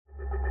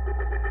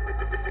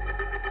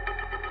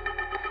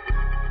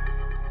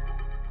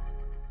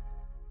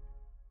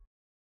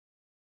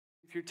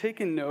you're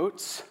taking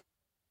notes,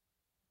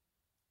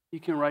 you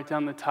can write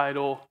down the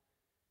title,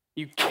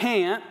 You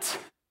Can't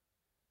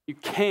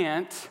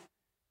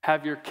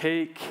Have Your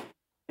Cake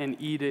and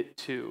Eat It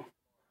Too.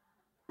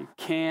 You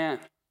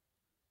can't.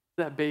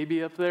 That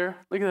baby up there?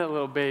 Look at that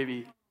little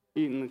baby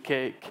eating the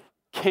cake.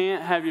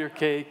 Can't have your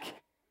cake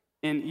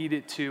and eat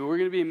it too. We're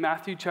going to be in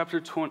Matthew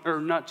chapter 20, or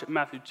not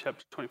Matthew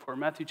chapter 24,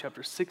 Matthew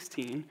chapter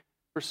 16,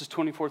 verses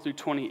 24 through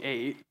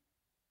 28.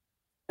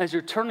 As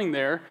you're turning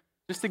there,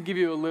 just to give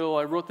you a little,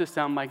 I wrote this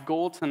down, my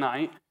goal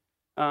tonight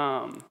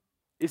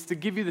is to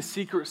give you the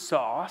secret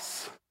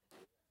sauce.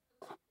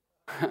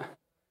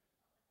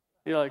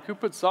 You're like, who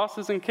puts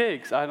sauces in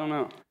cakes? I don't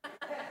know.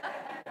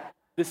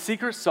 The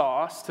secret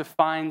sauce to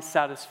find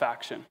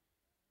satisfaction.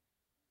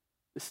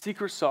 The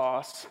secret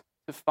sauce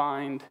to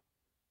find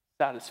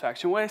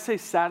satisfaction. When I say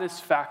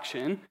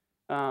satisfaction,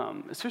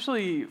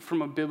 especially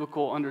from a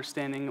biblical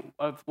understanding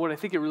of what I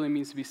think it really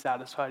means to be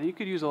satisfied, and you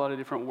could use a lot of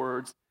different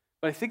words,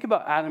 but I think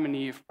about Adam and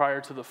Eve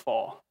prior to the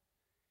fall.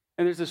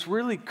 And there's this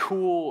really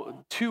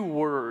cool two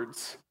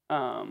words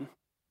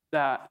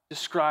that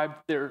describe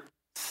their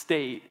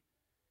state.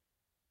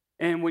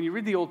 And when you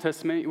read the Old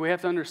Testament, we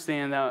have to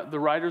understand that the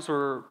writers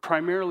were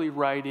primarily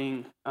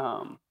writing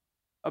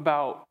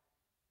about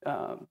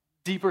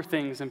deeper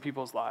things in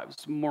people's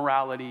lives,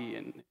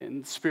 morality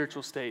and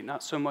spiritual state,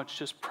 not so much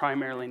just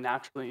primarily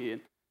naturally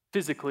and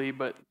physically,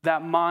 but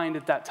that mind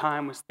at that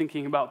time was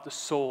thinking about the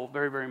soul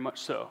very, very much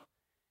so.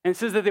 And it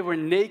says that they were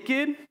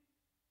naked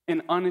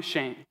and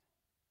unashamed.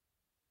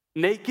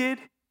 Naked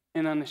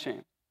and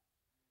unashamed.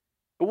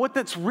 But what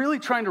that's really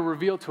trying to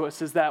reveal to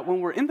us is that when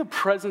we're in the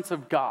presence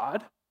of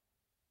God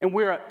and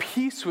we're at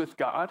peace with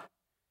God,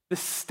 the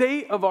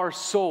state of our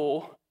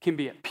soul can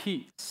be at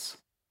peace.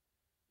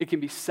 It can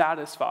be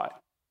satisfied.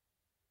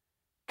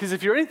 Because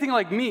if you're anything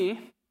like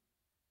me,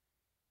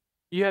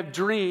 you have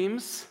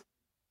dreams.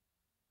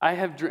 I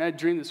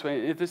dream this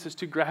way. If this is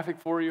too graphic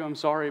for you, I'm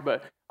sorry,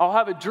 but I'll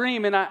have a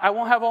dream and I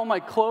won't have all my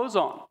clothes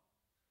on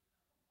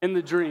in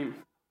the dream.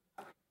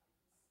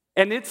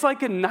 And it's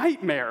like a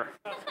nightmare.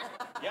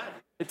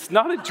 It's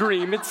not a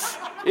dream,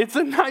 it's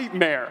a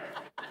nightmare.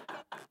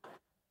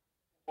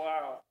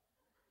 Wow.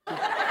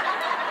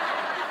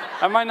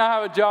 I might not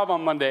have a job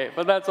on Monday,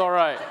 but that's all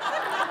right.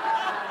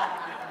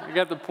 I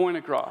got the point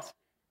across.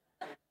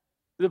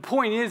 The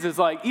point is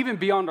like even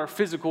beyond our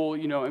physical,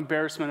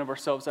 embarrassment of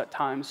ourselves at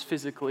times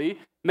physically,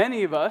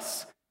 many of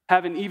us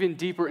have an even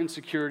deeper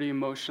insecurity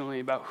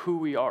emotionally about who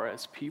we are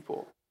as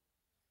people.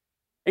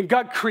 And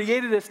God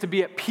created us to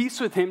be at peace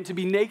with Him, to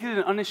be naked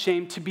and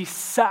unashamed, to be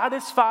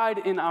satisfied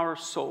in our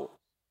soul.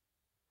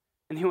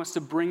 And He wants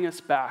to bring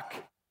us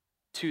back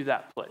to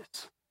that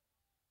place.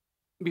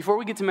 Before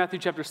we get to Matthew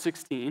chapter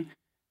 16,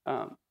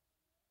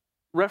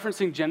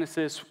 referencing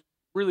Genesis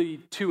really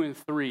 2 and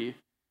 3,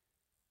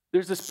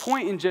 there's this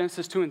point in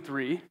Genesis 2 and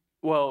 3,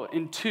 well,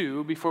 in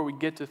 2, before we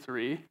get to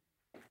 3,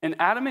 and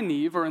Adam and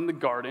Eve are in the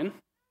garden.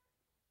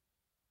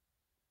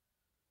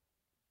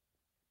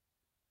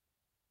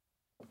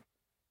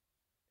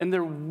 And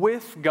they're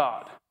with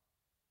God.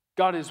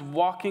 God is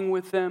walking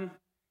with them.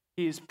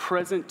 He is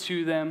present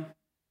to them.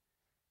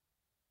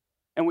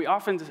 And we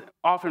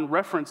often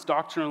reference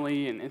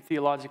doctrinally and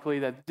theologically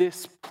that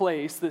this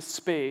place, this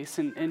space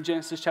in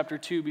Genesis chapter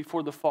 2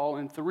 before the fall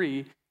in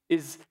 3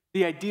 is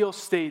the ideal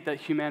state that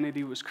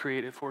humanity was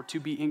created for, to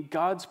be in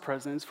God's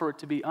presence, for it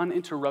to be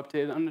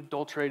uninterrupted,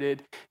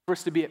 unadulterated, for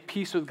us to be at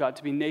peace with God,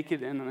 to be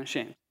naked and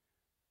unashamed.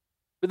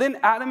 But then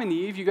Adam and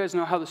Eve, you guys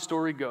know how the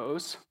story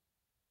goes.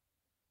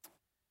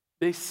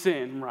 They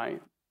sin,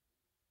 right?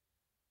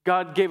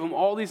 God gave them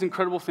all these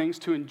incredible things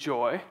to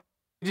enjoy.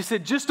 He just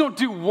said, just don't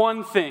do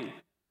one thing.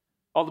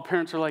 All the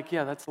parents are like,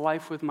 yeah, that's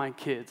life with my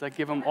kids. I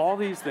give them all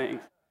these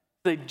things.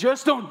 They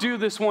just don't do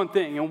this one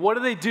thing. And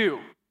what do?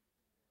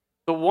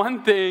 The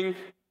one thing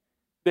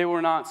they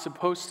were not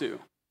supposed to.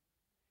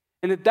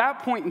 And at that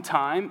point in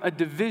time, a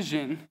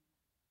division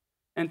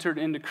entered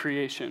into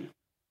creation.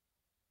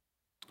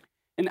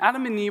 And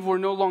Adam and Eve were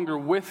no longer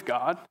with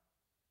God.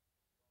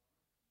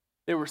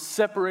 They were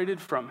separated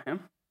from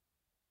Him.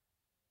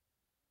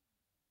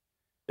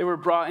 They were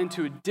brought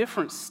into a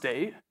different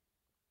state,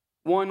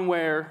 one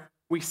where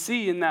we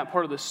see in that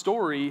part of the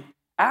story,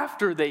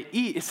 after they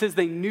eat, it says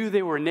they knew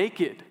they were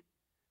naked,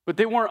 but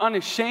they weren't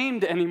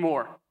unashamed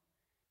anymore.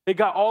 They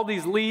got all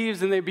these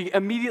leaves and they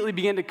immediately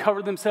began to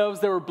cover themselves.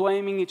 They were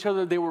blaming each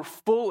other. They were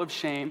full of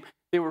shame.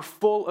 They were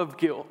full of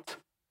guilt.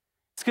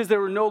 It's because they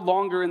were no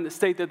longer in the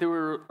state that they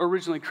were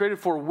originally created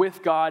for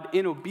with God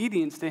in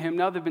obedience to Him.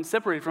 Now they've been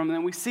separated from Him.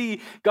 And we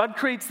see God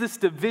creates this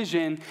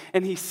division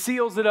and He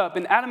seals it up.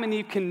 And Adam and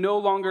Eve can no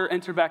longer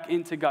enter back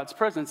into God's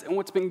presence. And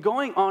what's been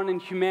going on in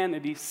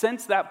humanity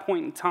since that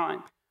point in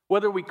time,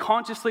 whether we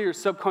consciously or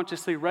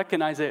subconsciously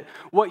recognize it,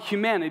 what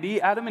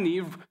humanity, Adam and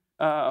Eve,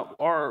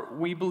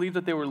 we believe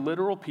that they were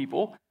literal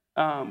people,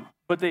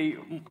 but they,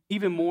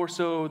 even more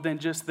so than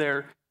just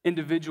their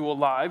individual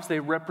lives, they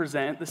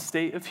represent the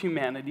state of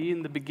humanity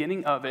in the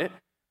beginning of it.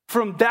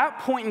 From that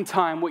point in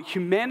time, what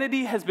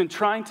humanity has been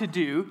trying to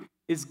do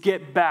is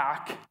get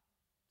back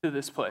to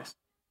this place.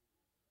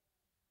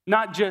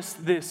 Not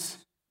just this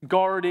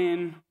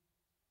garden,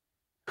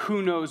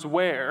 who knows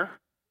where,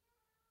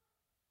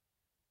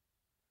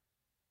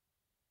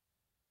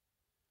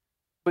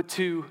 but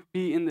to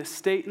be in this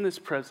state, in this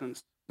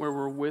presence, where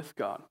we're with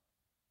God,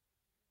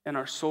 and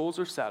our souls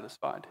are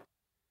satisfied,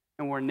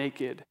 and we're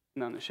naked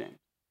and unashamed.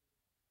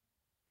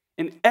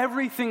 In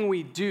everything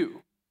we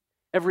do,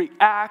 every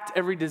act,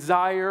 every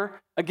desire,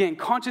 again,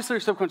 consciously or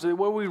subconsciously,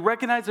 whether we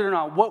recognize it or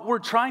not, what we're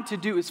trying to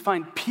do is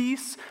find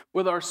peace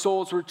with our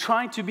souls. We're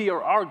trying to be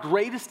our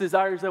greatest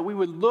desires, that we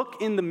would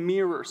look in the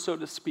mirror, so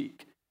to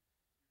speak,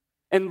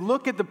 and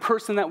look at the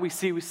person that we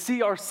see. We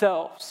see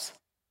ourselves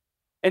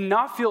and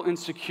not feel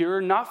insecure,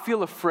 not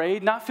feel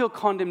afraid, not feel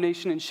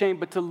condemnation and shame,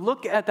 but to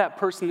look at that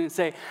person and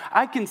say,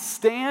 I can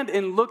stand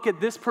and look at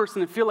this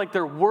person and feel like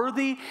they're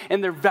worthy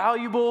and they're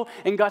valuable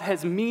and God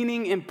has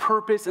meaning and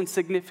purpose and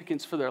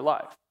significance for their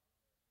life.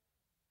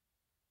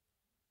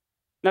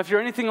 Now, if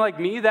you're anything like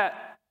me,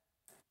 that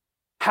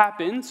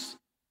happens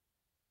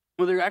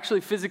whether you're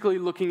actually physically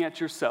looking at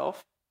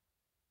yourself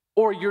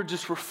or you're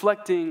just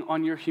reflecting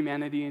on your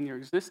humanity and your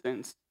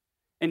existence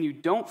and you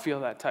don't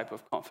feel that type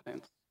of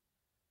confidence.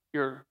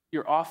 You're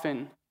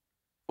often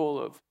full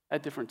of,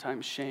 at different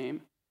times,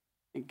 shame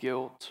and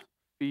guilt,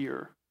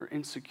 fear, or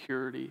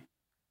insecurity.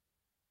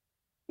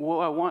 What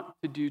I want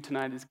to do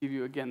tonight is give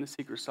you, again, the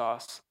secret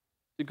sauce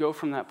to go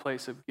from that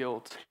place of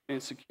guilt,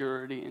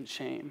 insecurity, and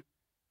shame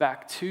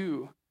back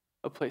to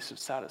a place of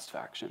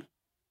satisfaction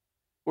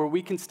where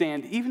we can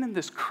stand even in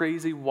this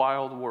crazy,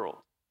 wild world,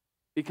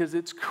 because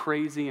it's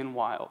crazy and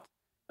wild.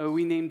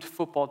 We named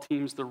football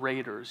teams the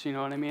Raiders, you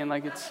know what I mean?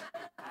 Like, it's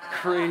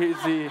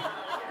crazy.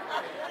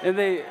 And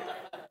they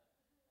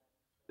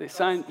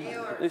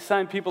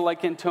signed people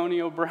like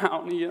Antonio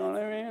Brown, you know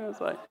what I mean? It's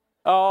like,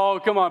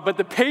 oh, come on. But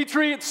the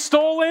Patriots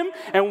stole him,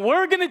 and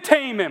we're going to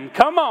tame him.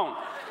 Come on.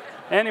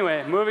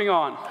 Anyway, moving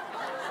on.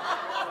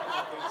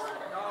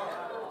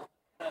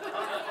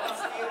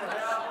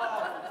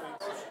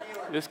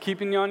 Just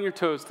keeping you on your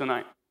toes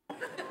tonight.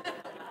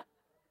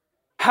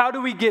 How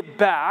do we get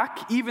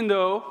back, even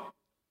though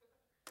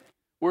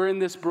we're in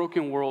this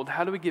broken world,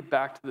 how do we get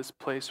back to this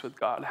place with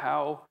God?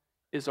 How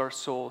is our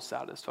soul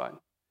satisfied?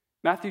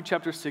 Matthew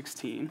chapter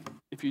 16,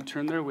 if you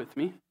turn there with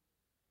me.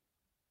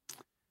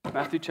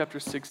 Matthew chapter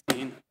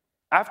 16.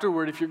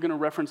 Afterward, if you're going to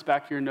reference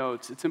back your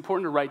notes, it's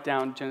important to write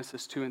down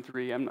Genesis 2 and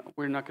 3.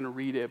 We're not going to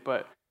read it,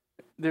 but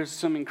there's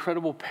some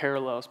incredible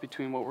parallels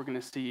between what we're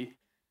going to see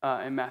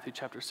in Matthew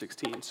chapter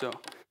 16. So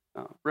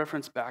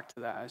reference back to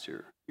that as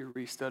you're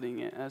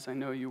restudying it, as I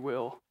know you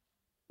will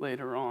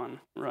later on,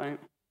 right?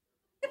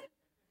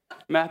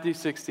 Matthew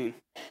 16.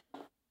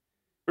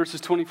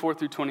 Verses 24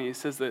 through 20, it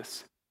says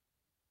this.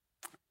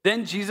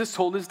 Then Jesus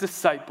told his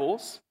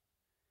disciples,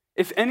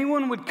 if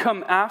anyone would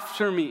come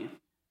after me,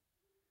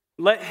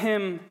 let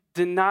him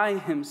deny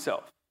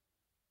himself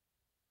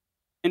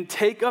and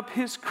take up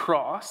his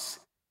cross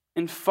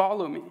and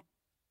follow me.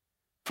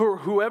 For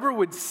whoever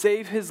would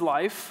save his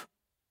life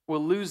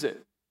will lose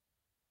it.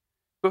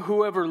 But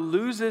whoever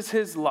loses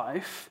his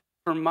life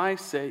for my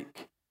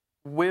sake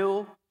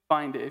will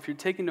find it. If you're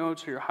taking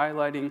notes or you're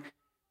highlighting,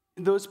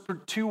 those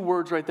two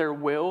words right there,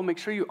 will, make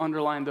sure you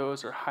underline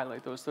those or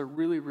highlight those. They're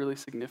really, really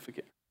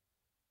significant.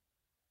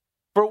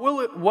 For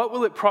what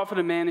will it profit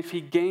a man if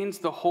he gains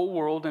the whole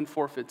world and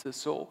forfeits his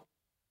soul?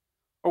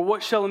 Or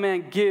what shall a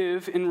man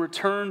give in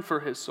return for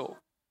his soul?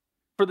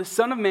 For the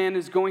Son of Man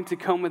is going to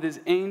come with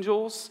his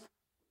angels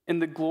in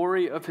the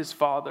glory of his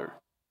Father.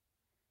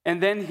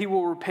 And then he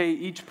will repay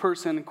each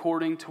person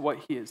according to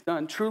what he has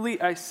done. Truly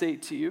I say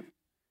to you,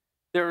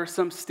 there are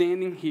some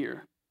standing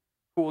here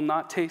who will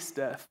not taste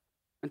death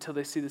until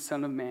they see the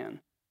Son of Man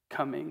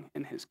coming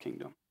in his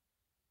kingdom.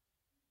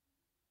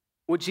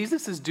 What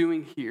Jesus is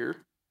doing here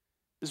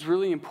is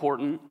really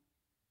important.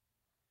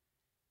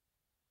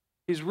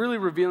 He's really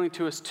revealing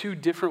to us two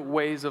different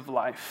ways of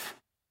life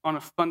on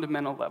a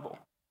fundamental level.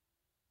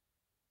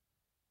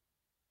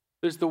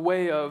 There's the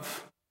way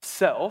of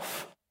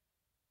self,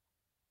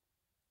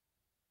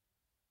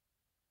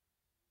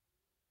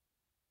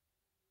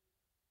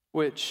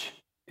 which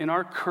in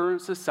our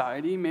current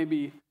society,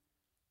 maybe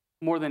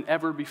more than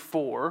ever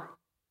before,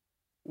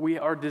 we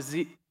are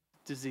deceived.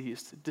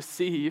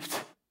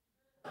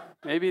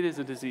 Maybe it is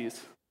a disease.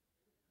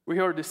 We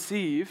are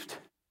deceived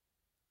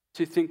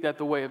to think that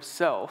the way of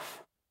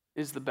self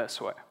is the best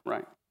way,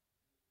 right?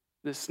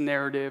 This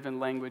narrative and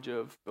language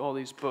of all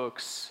these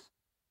books,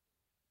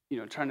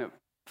 trying to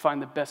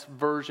find the best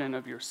version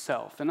of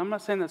yourself. And I'm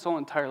not saying that's all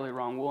entirely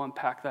wrong. We'll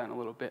unpack that in a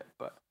little bit,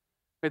 but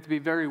we have to be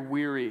very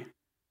weary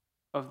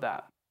of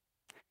that.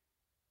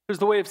 There's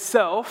the way of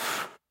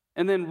self,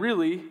 and then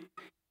really,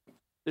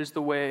 there's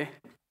the way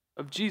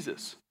of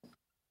Jesus.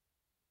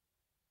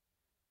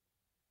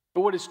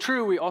 But what is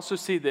true, we also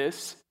see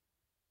this.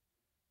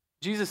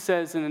 Jesus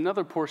says in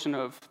another portion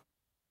of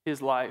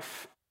his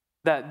life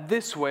that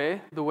this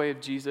way, the way of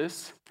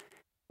Jesus,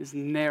 is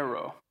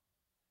narrow,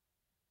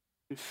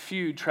 and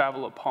few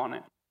travel upon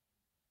it.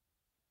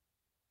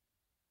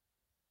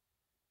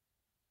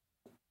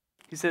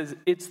 He says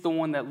it's the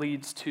one that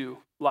leads to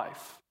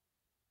life.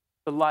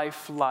 the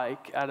life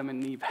like Adam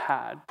and Eve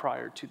had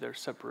prior to their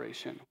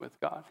separation with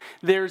God.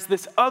 There's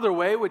this other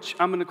way, which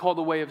I'm going to call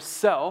the way of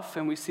self,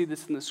 and we see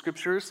this in the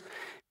scriptures,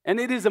 and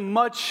it is a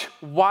much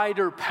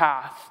wider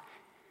path.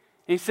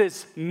 And he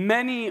says,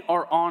 many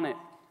are on it,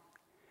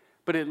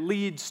 but it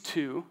leads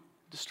to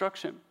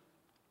destruction.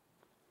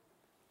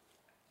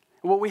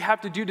 What we have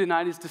to do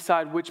tonight is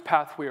decide which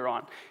path we are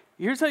on.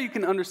 Here's how you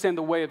can understand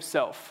the way of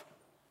self.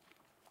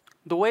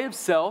 The way of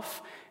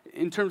self,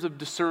 in terms of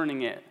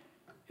discerning it,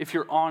 if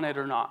you're on it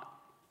or not.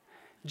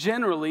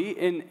 Generally,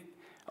 and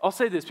I'll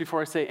say this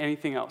before I say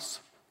anything else.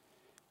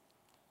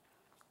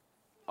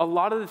 A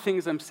lot of the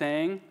things I'm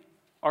saying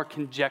are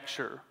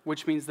conjecture,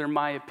 which means they're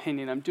my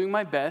opinion. I'm doing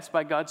my best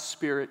by God's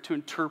Spirit to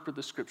interpret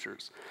the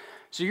scriptures.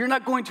 So you're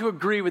not going to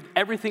agree with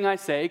everything I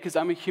say because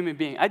I'm a human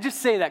being. I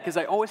just say that because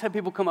I always have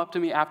people come up to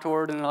me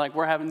afterward and they're like,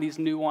 we're having these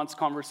nuanced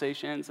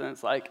conversations. And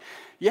it's like,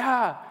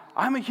 yeah,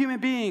 I'm a human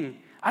being.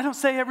 I don't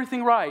say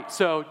everything right.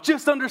 So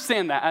just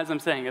understand that as I'm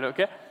saying it,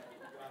 okay?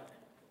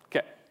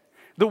 Okay.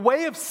 The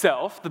way of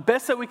self, the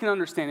best that we can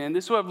understand it, and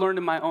this is what I've learned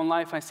in my own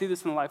life, I see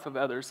this in the life of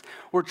others.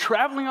 We're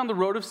traveling on the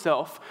road of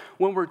self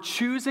when we're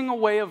choosing a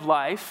way of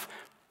life.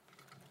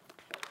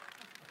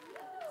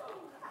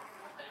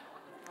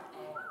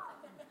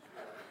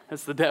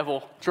 That's the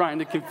devil trying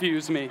to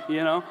confuse me,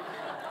 you know?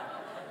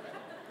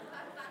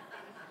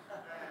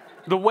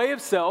 The way of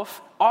self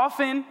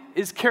often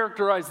is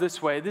characterized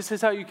this way. This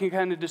is how you can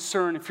kind of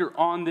discern if you're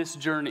on this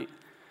journey,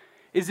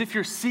 is if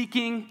you're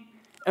seeking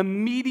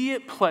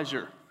immediate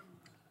pleasure.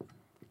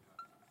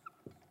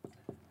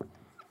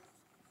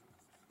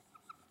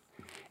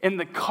 And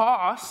the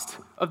cost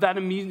of that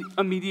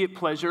immediate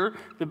pleasure,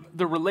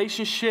 the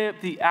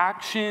relationship, the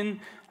action,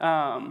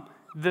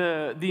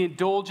 the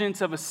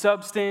indulgence of a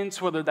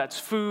substance, whether that's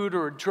food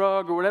or a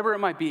drug or whatever it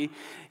might be,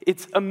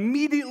 it's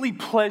immediately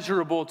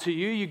pleasurable to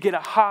you. You get a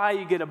high,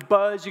 you get a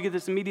buzz, you get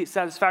this immediate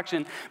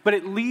satisfaction, but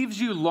it leaves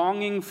you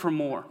longing for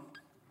more,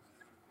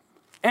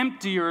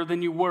 emptier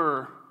than you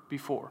were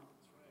before.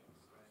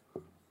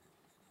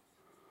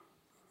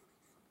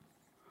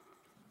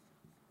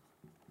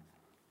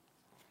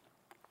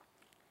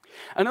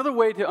 Another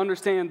way to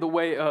understand the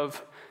way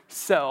of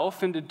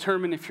self and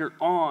determine if you're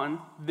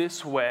on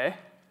this way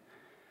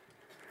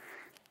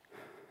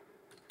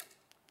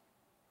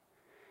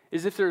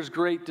is if there's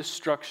great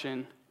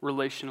destruction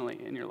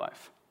relationally in your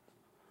life.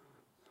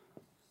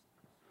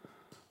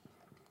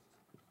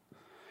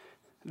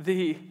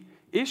 The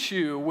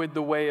issue with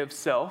the way of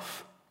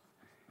self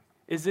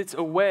is it's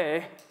a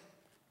way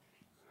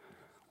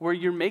where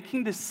you're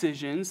making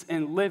decisions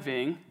and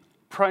living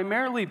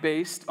primarily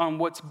based on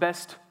what's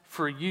best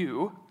for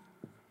you,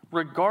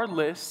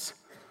 regardless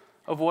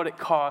of what it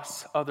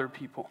costs other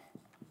people.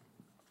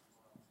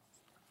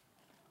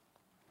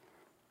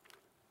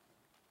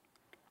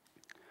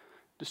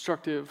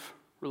 Destructive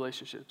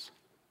relationships.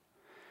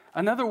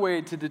 Another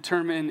way to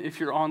determine if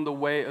you're on the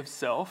way of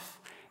self,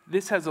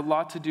 this has a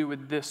lot to do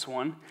with this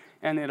one,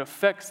 and it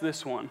affects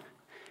this one,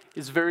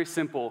 is very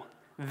simple.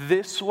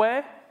 This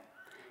way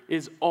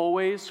is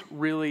always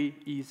really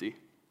easy.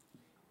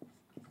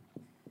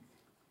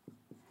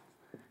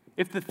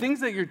 If the things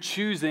that you're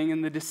choosing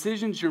and the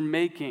decisions you're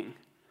making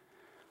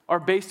are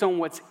based on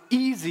what's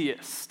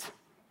easiest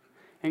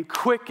and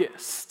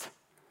quickest,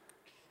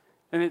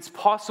 then it's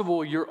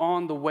possible you're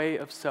on the way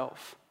of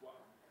self.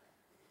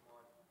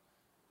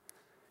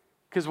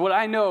 Because what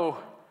I know,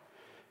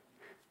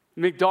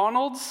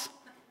 McDonald's,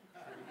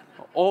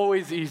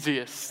 always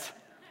easiest.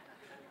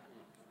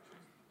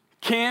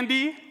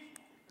 Candy,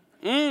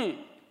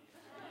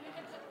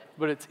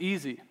 but it's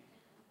easy.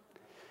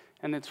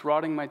 And it's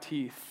rotting my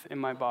teeth in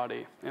my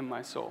body, in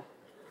my soul.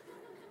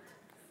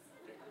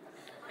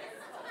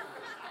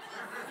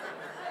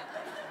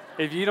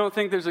 If you don't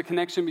think there's a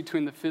connection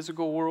between the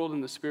physical world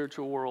and the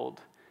spiritual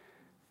world,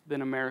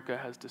 then America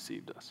has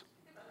deceived us.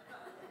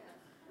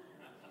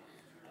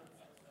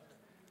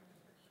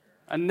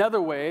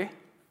 Another way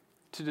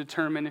to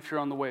determine if you're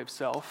on the way of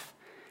self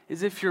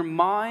is if your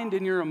mind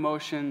and your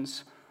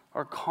emotions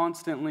are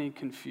constantly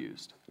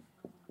confused.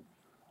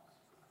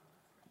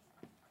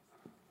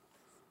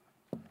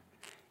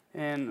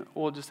 And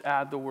we'll just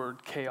add the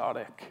word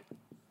chaotic.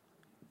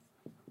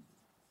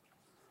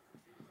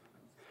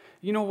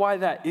 You know why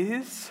that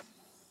is?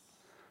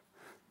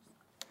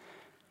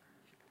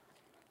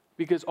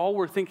 Because all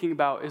we're thinking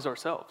about is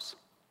ourselves.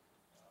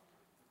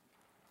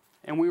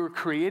 And we were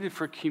created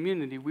for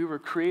community. We were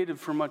created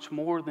for much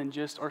more than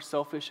just our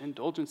selfish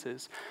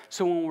indulgences.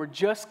 So when we're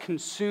just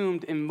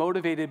consumed and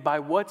motivated by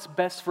what's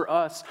best for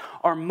us,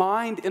 our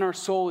mind and our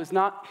soul is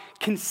not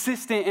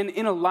consistent and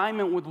in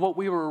alignment with what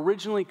we were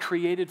originally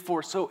created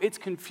for. So it's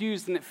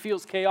confused and it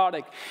feels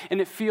chaotic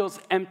and it feels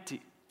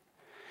empty.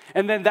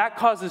 And then that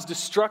causes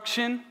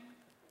destruction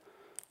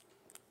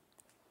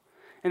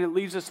and it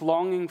leaves us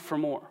longing for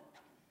more.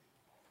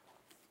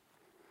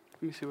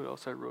 Let me see what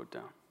else I wrote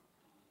down.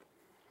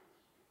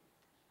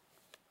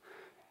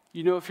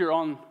 You know, if you're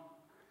on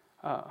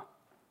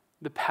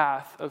the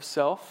path of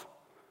self,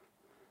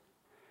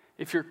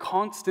 if you're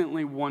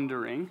constantly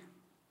wondering,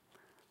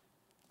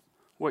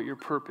 what your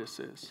purpose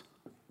is.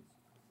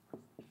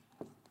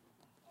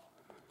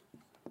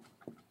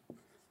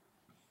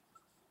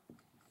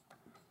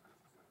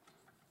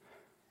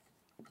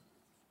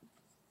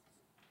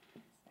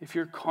 If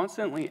you're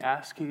constantly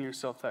asking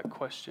yourself that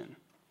question,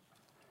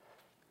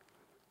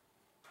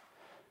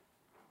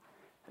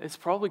 it's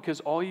probably because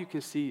all you can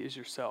see is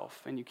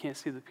yourself, and you can't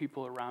see the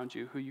people around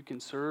you who you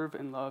can serve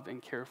and love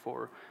and care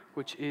for,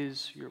 which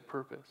is your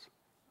purpose.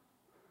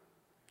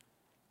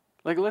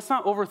 Like, let's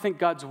not overthink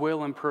God's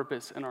will and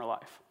purpose in our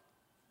life.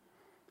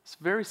 It's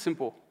very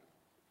simple.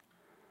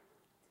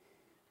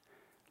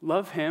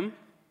 Love Him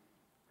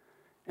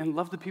and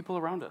love the people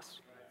around us.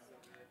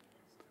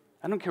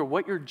 I don't care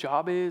what your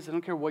job is. I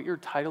don't care what your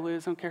title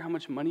is. I don't care how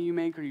much money you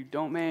make or you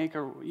don't make,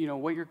 or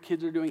what your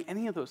kids are doing,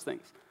 any of those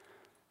things.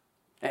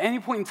 At any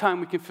point in time,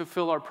 we can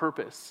fulfill our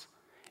purpose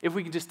if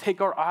we can just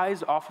take our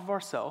eyes off of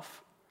ourselves,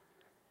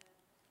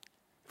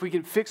 if we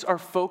can fix our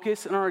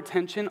focus and our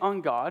attention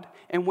on God,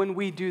 and when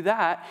we do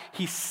that,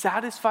 He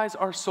satisfies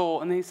our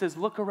soul, and then He says,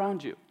 look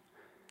around you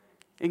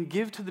and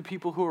give to the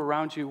people who are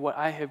around you what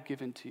I have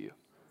given to you.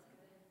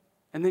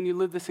 And then you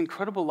live this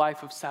incredible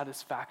life of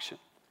satisfaction.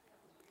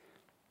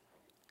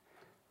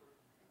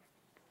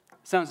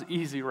 Sounds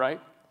easy,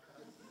 right?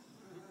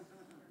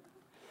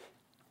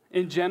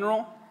 In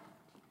general,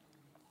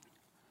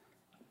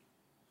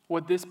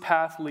 what this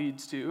path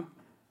leads to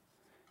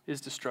is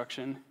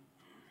destruction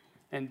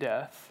and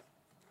death.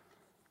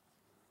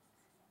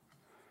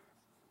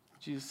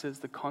 Jesus says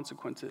the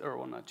consequences, or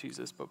well, not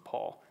Jesus, but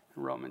Paul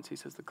in Romans, he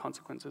says the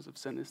consequences of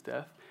sin is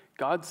death.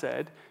 God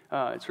said,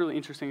 it's really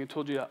interesting, I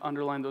told you to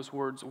underline those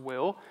words,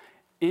 will.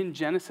 In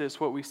Genesis,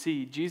 what we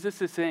see,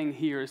 Jesus is saying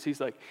here is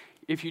he's like,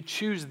 if you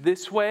choose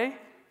this way,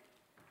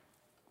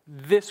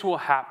 this will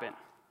happen.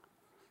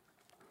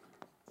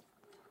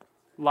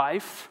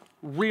 Life,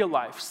 real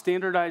life,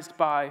 standardized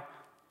by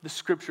the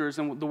scriptures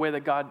and the way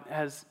that God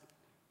has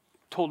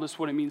told us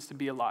what it means to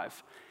be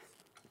alive.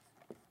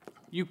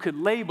 You could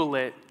label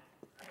it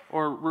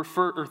or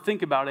refer or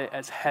think about it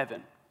as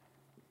heaven.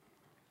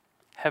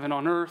 Heaven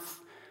on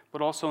earth,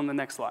 but also in the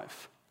next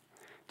life.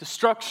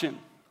 Destruction.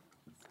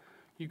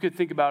 You could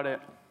think about it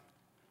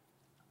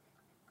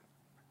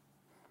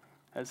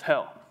as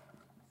hell.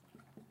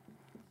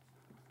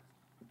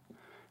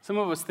 Some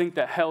of us think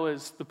that hell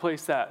is the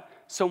place that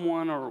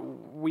someone or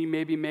we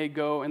maybe may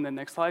go in the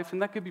next life,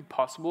 and that could be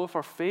possible if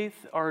our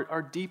faith,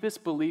 our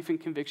deepest belief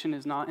and conviction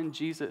is not in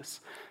Jesus.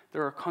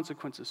 There are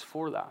consequences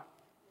for that.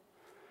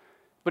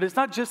 But it's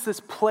not just this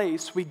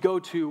place we go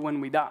to when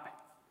we die.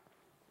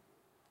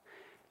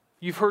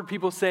 You've heard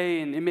people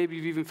say, and maybe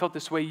you've even felt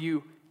this way,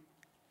 you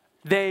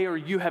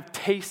have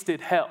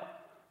tasted hell.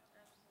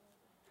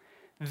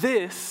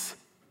 This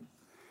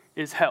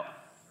is hell.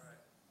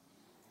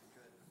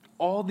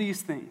 All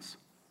these things.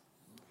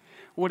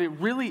 What it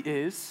really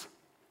is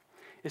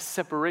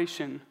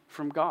separation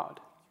from God.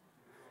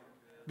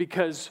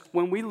 Because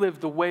when we live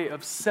the way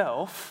of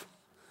self,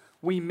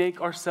 we make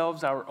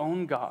ourselves our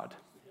own God.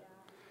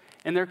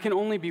 And there can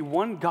only be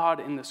one God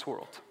in this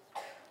world.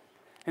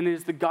 And it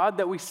is the God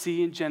that we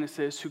see in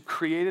Genesis who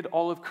created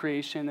all of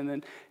creation and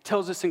then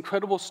tells this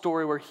incredible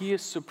story where He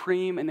is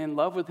supreme and in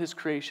love with His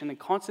creation and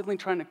constantly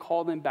trying to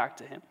call them back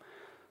to Him.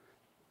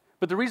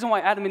 But the reason why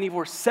Adam and Eve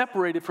were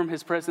separated from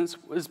His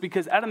presence was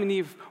because Adam and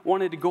Eve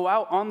wanted to go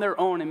out on their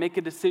own and make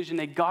a decision,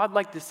 a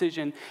God-like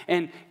decision,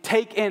 and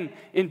take and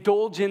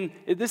indulge in,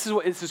 this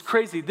is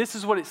crazy, this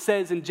is what it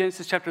says in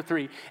Genesis chapter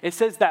 3. It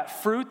says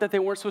that fruit that they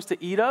weren't supposed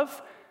to eat of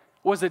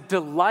was a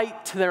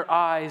delight to their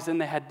eyes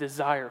and they had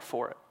desire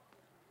for it.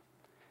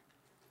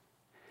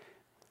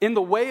 In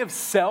the way of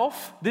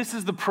self, this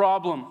is the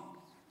problem.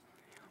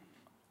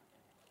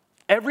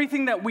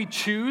 Everything that we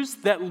choose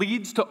that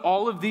leads to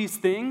all of these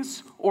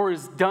things or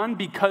is done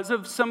because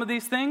of some of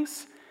these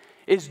things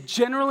is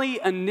generally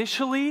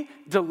initially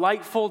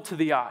delightful to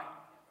the eye.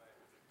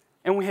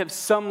 And we have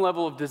some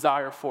level of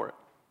desire for it.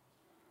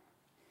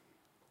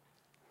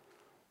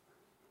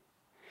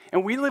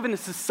 And we live in a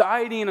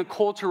society and a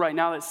culture right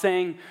now that's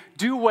saying,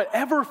 do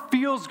whatever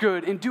feels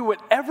good and do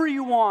whatever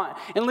you want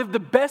and live the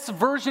best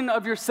version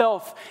of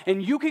yourself.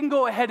 And you can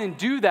go ahead and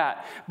do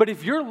that. But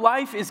if your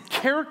life is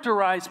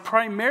characterized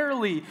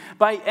primarily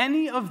by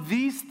any of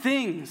these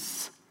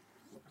things,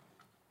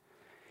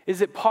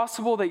 is it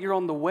possible that you're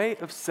on the way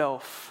of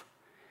self?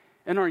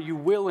 And are you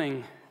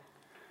willing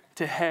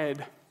to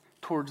head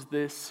towards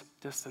this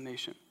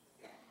destination?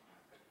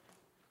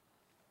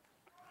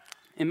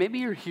 And maybe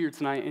you're here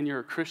tonight and you're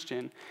a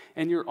Christian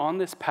and you're on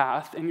this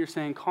path and you're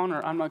saying,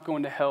 Connor, I'm not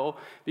going to hell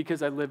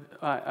because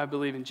I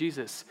believe in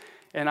Jesus.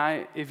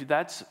 And if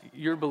that's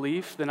your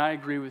belief, then I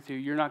agree with you.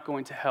 You're not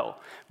going to hell.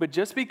 But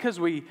just because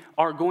we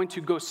are going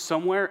to go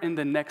somewhere in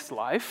the next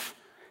life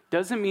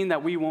doesn't mean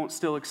that we won't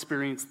still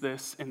experience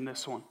this in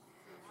this one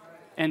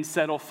and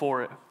settle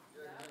for it.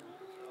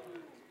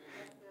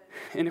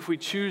 And if we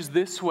choose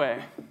this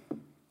way,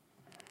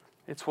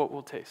 it's what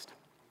we'll taste.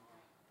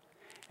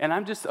 And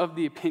I'm just of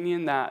the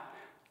opinion that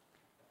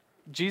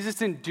Jesus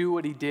didn't do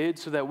what He did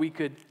so that we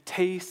could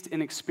taste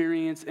and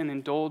experience and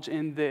indulge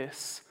in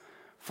this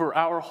for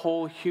our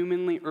whole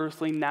humanly,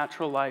 earthly,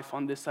 natural life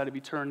on this side of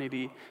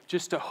eternity,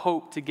 just to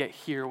hope to get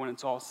here when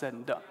it's all said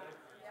and done.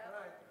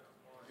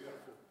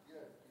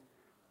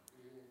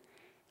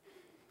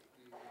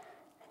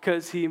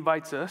 Because he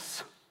invites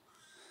us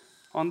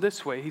on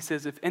this way. He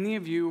says, if any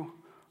of you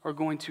are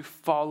going to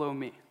follow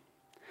me.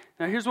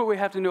 Now here's what we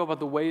have to know about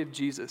the way of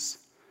Jesus.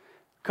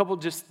 A couple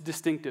just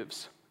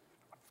distinctives.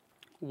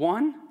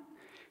 One,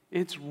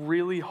 it's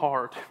really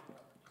hard.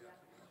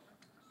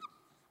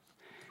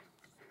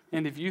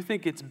 And if you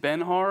think it's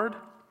been hard,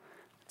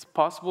 it's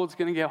possible it's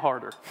going to get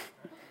harder.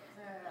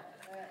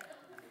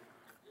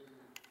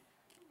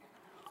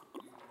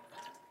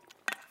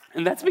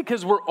 And that's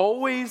because we're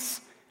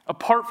always,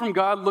 apart from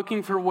God,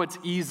 looking for what's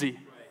easy.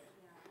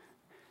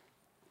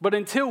 But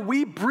until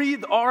we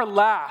breathe our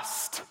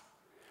last,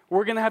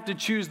 we're going to have to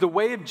choose the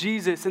way of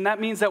Jesus, and that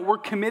means that we're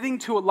committing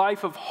to a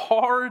life of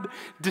hard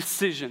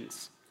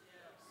decisions.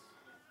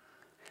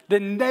 The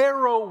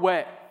narrow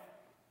way.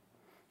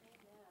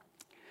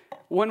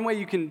 One way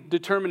you can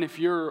determine if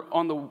you're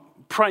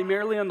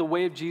primarily on the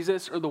way of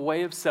Jesus or the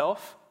way of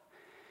self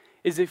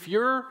is if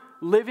you're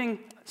living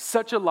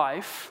such a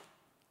life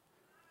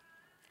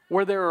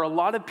where there are a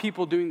lot of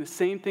people doing the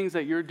same things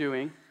that you're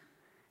doing,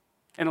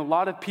 and a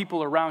lot of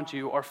people around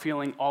you are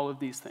feeling all of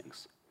these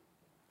things.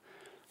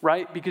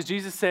 Right? Because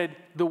Jesus said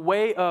the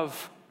wide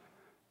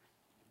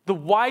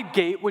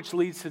gate, which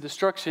leads to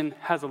destruction,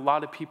 has a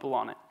lot of people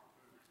on it.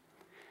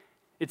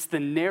 It's the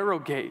narrow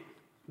gate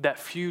that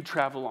few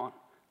travel on,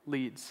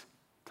 leads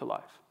to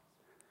life.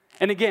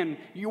 And again,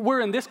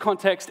 we're in this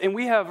context, and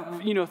we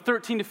have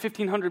 13 to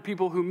 1,500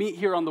 people who meet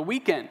here on the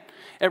weekend,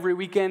 every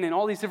weekend, and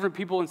all these different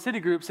people in city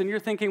groups, and you're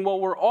thinking, well,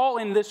 we're all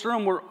in this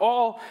room, we're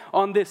all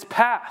on this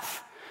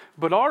path,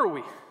 but are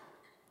we?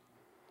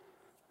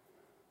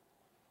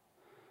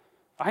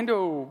 I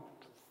know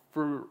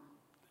for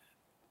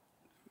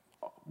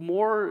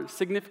more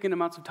significant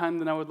amounts of time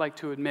than I would like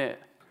to admit,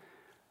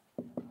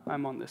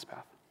 I'm on this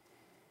path.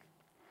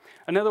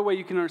 Another way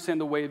you can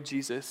understand the way of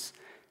Jesus,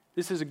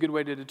 this is a good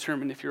way to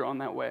determine if you're on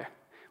that way,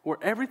 where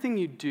everything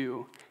you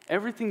do,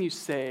 everything you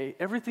say,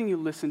 everything you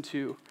listen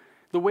to,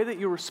 the way that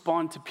you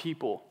respond to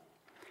people,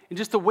 and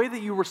just the way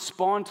that you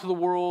respond to the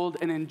world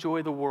and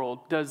enjoy the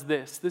world does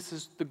this. This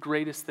is the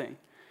greatest thing.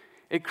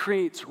 It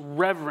creates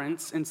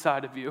reverence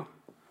inside of you.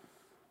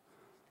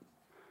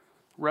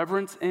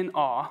 Reverence and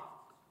awe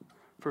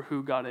for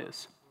who God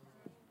is.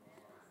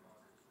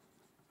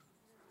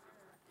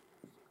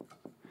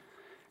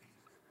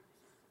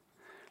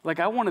 Like,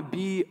 I want to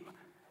be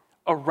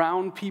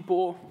around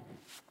people,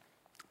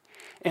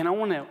 and I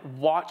want to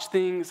watch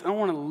things, and I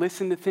want to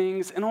listen to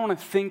things, and I want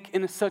to think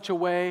in such a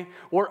way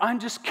where I'm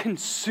just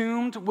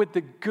consumed with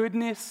the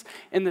goodness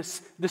and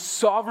the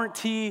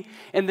sovereignty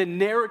and the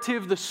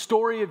narrative, the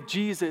story of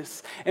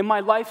Jesus. And my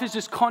life is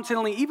just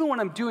constantly, even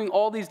when I'm doing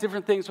all these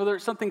different things, whether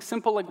it's something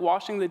simple like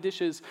washing the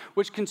dishes,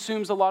 which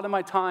consumes a lot of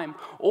my time,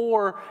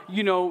 or,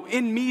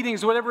 in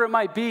meetings, whatever it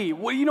might be,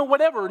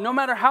 whatever, no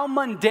matter how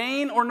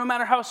mundane or no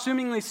matter how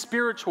assumingly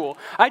spiritual,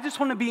 I just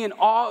want to be in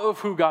awe of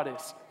who God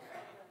is.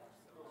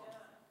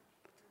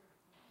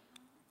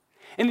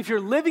 And if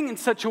you're living in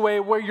such a way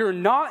where you're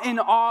not in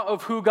awe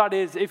of who God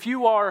is, if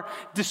you are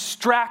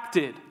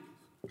distracted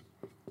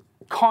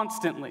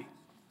constantly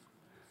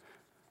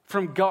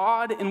from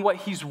God and what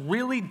He's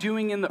really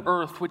doing in the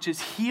earth, which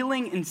is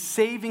healing and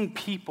saving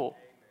people,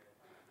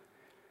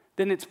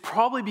 then it's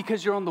probably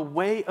because you're on the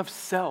way of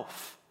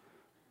self.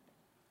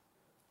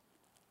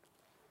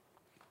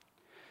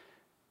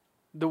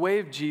 The way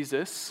of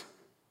Jesus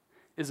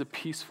is a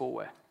peaceful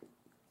way.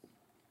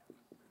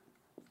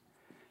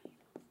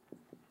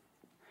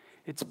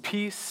 It's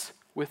peace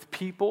with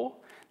people.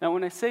 Now,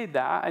 when I say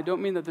that, I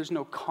don't mean that there's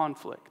no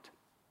conflict.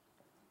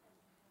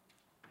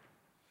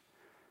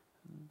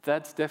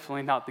 That's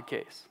definitely not the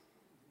case.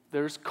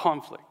 There's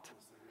conflict.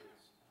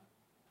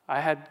 I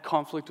had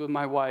conflict with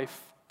my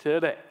wife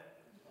today.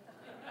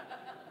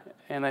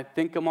 And I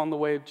think I'm on the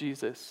way of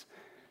Jesus.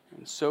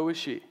 And so is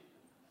she.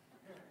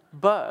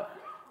 But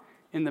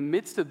in the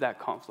midst of that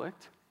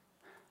conflict,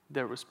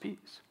 there was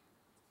peace.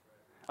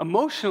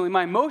 Emotionally,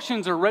 my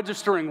emotions are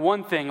registering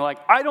one thing, like,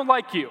 I don't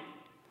like you.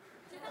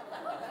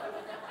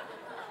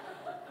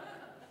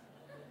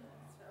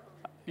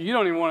 You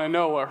don't even want to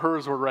know what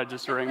hers were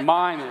registering.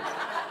 Mine is.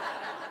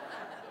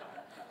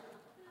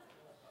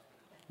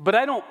 But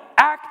I don't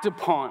act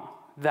upon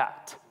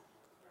that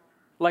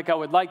like I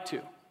would like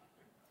to,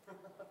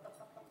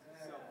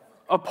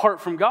 apart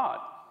from God.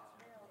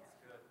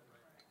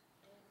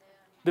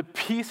 The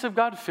peace of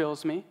God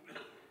fills me.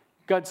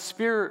 God's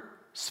Spirit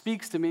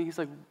speaks to me. He's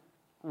like,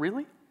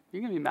 really?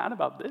 You're going to be mad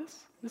about this?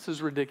 This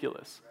is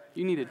ridiculous.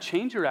 You need to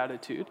change your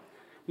attitude.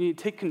 You need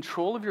to take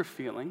control of your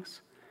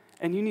feelings.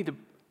 And you need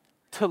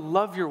to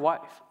love your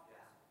wife.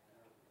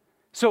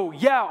 So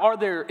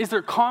yeah, is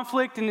there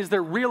conflict and is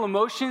there real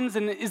emotions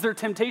and is there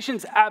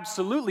temptations?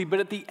 Absolutely. But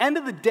at the end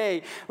of the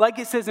day, like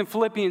it says in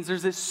Philippians,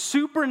 there's this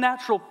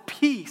supernatural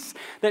peace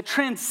that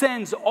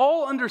transcends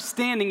all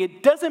understanding.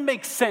 It doesn't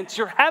make sense.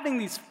 You're having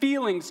these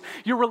feelings.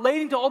 You're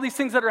relating to all these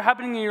things that are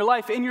happening in your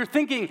life and you're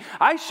thinking,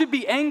 I should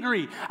be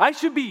angry. I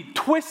should be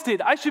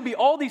twisted. I should be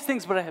all these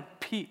things, but I have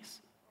peace.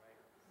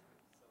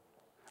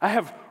 I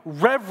have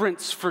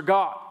reverence for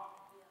God.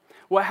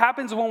 What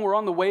happens when we're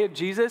on the way of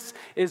Jesus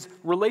is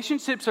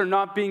relationships are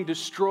not being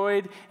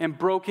destroyed and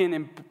broken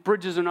and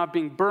bridges are not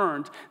being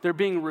burned. They're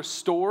being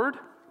restored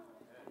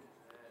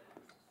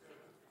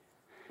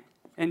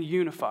and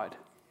unified.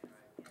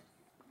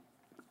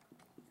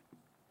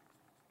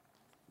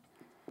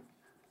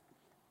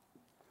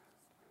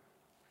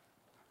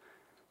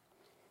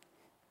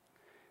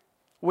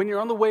 When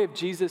you're on the way of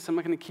Jesus, I'm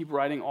not going to keep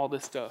writing all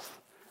this stuff,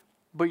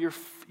 but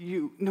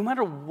no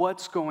matter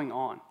what's going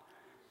on,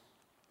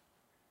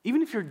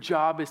 even if your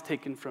job is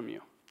taken from you,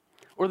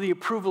 or the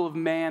approval of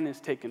man is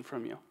taken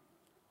from you,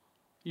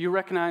 you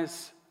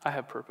recognize, I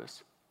have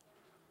purpose.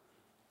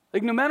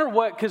 Like no matter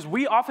what, because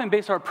we often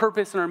base our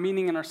purpose and our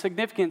meaning and our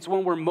significance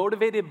when we're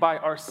motivated by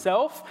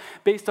ourselves,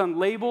 based on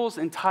labels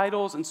and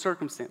titles and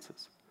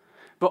circumstances.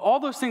 But all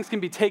those things can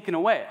be taken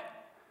away.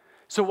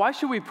 So why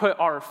should we put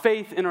our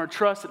faith and our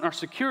trust and our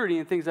security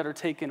in things that are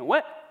taken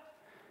away?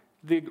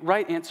 The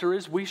right answer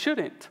is we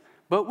shouldn't,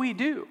 but we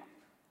do.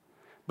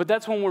 But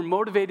that's when we're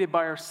motivated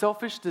by our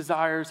selfish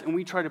desires and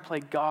we try to play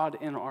God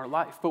in our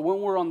life. But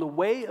when we're on the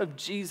way of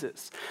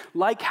Jesus,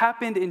 like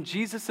happened in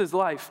Jesus'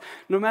 life,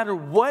 no matter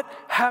what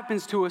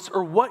happens to us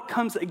or what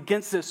comes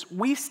against us,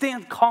 we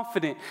stand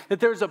confident that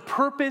there's a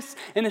purpose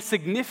and a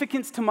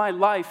significance to my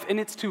life, and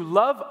it's to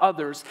love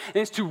others, and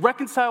it's to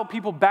reconcile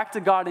people back to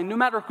God. And no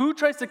matter who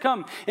tries to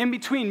come in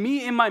between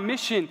me and my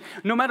mission,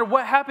 no matter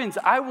what happens,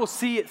 I will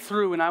see it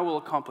through and I will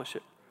accomplish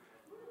it.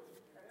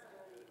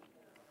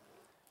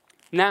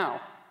 Now,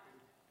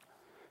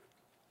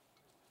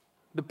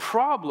 the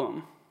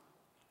problem,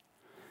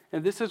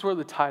 and this is where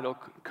the title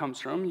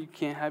comes from, you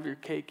can't have your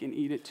cake and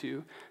eat it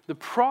too. The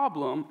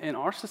problem in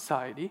our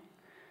society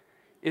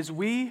is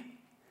we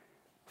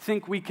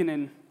think we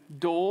can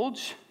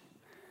indulge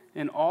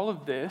in all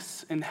of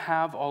this and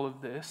have all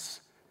of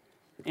this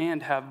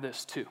and have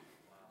this too.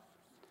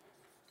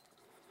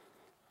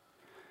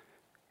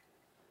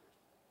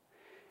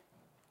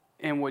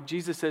 And what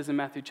Jesus says in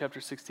Matthew chapter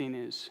 16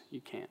 is,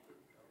 you can't.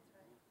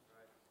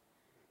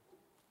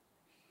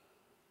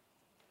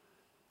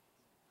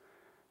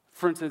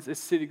 For instance, it's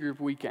City Group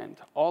weekend.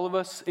 All of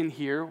us in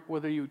here,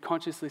 whether you would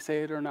consciously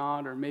say it or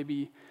not, or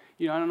maybe,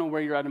 I don't know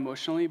where you're at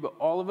emotionally, but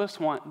all of us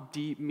want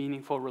deep,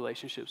 meaningful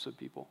relationships with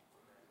people.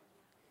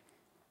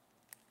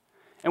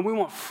 And we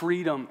want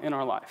freedom in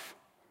our life.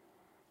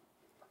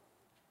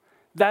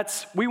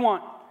 We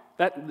want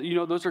that,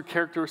 those are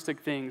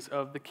characteristic things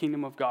of the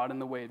kingdom of God and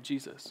the way of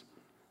Jesus.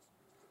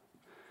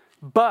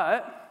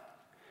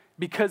 But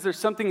because there's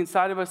something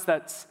inside of us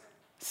that's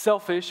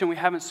selfish and we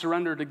haven't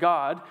surrendered to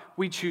God,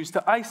 we choose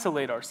to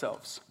isolate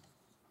ourselves.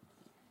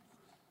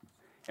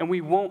 And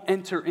we won't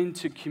enter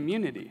into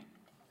community.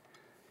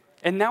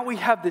 And now we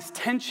have this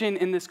tension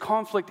and this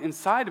conflict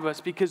inside of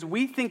us because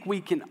we think we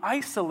can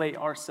isolate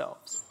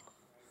ourselves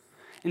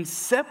and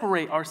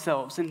separate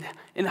ourselves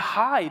and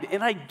hide.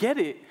 And I get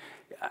it.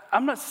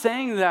 I'm not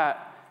saying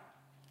that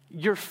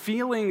your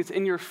feelings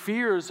and your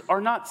fears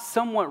are not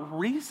somewhat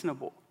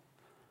reasonable.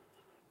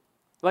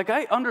 Like,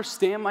 I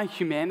understand my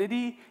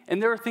humanity,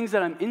 and there are things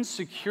that I'm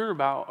insecure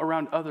about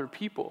around other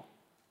people.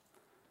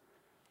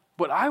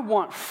 But I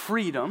want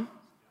freedom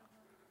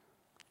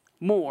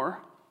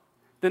more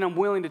than I'm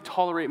willing to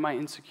tolerate my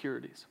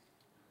insecurities.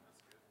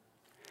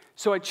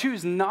 So I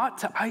choose not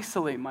to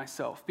isolate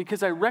myself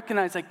because I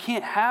recognize I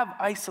can't have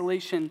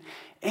isolation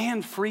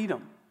and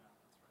freedom.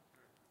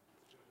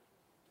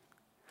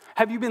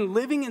 Have you been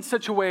living in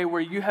such a way where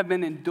you have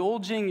been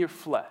indulging your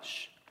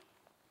flesh?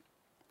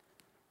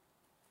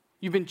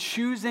 You've been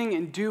choosing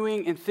and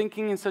doing and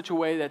thinking in such a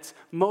way that's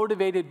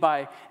motivated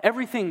by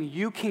everything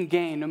you can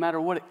gain, no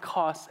matter what it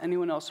costs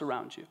anyone else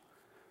around you.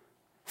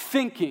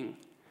 Thinking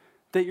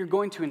that you're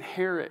going to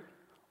inherit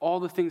all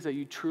the things that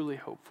you truly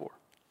hope for,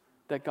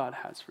 that God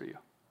has for you.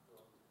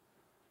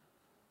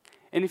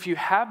 And if you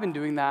have been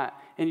doing that,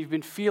 and you've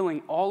been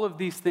feeling all of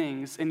these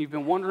things, and you've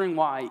been wondering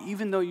why,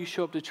 even though you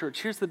show up to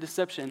church, here's the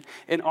deception.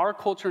 In our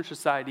culture and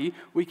society,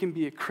 we can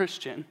be a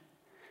Christian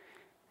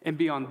and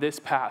be on this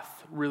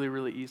path really,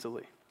 really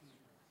easily.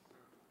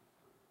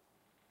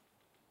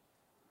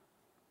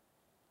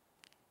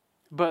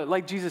 But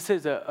like Jesus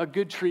says, a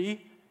good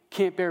tree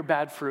can't bear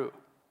bad fruit,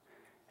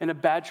 and a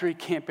bad tree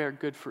can't bear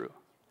good fruit.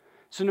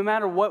 So no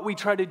matter what we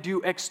try to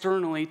do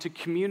externally to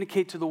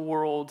communicate to the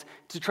world,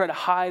 to try to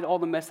hide all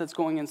the mess that's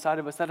going inside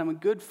of us, that I'm a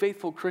good,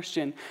 faithful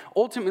Christian,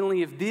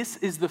 ultimately, if this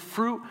is the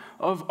fruit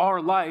of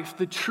our life,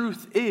 the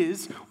truth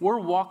is we're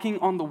walking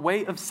on the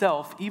way of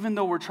self, even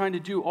though we're trying to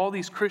do all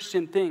these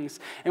Christian things,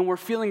 and we're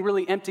feeling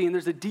really empty, and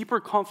there's a deeper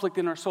conflict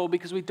in our soul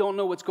because we don't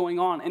know what's going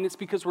on, and it's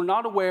because we're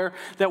not aware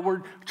that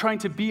we're trying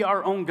to be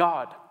our own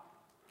God.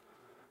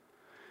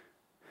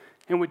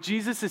 And what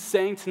Jesus is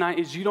saying tonight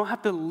is you don't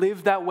have to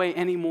live that way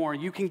anymore.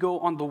 You can go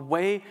on the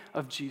way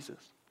of Jesus.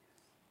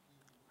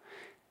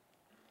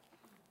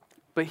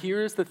 But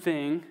here is the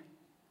thing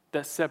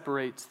that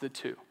separates the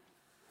two.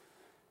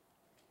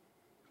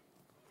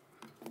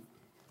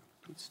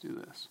 Let's do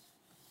this.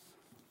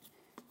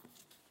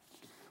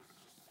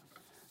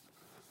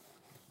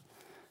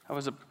 I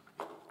was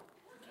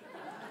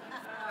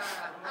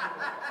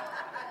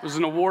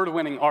an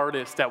award-winning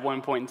artist at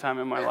one point in time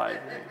in my life.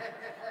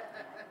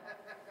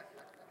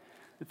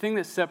 The thing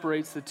that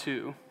separates the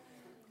two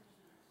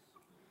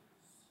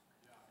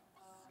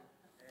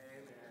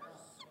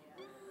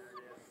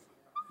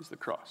is the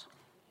cross.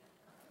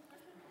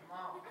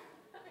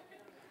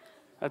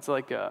 That's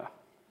like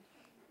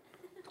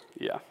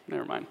yeah,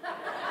 never mind.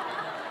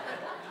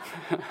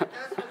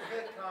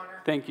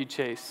 Thank you,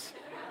 Chase.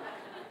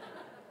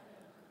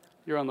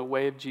 You're on the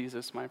way of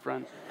Jesus, my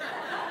friend.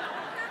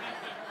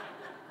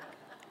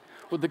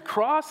 What the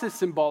cross is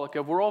symbolic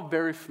of, we're all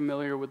very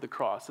familiar with the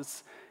cross.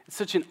 It's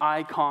such an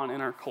icon in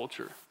our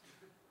culture.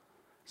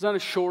 There's not a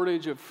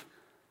shortage of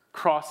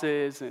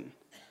crosses and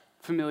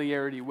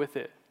familiarity with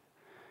it.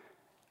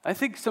 I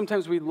think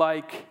sometimes we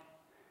like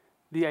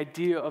the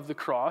idea of the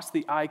cross,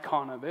 the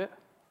icon of it,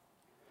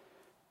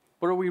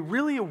 but are we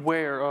really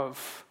aware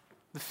of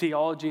the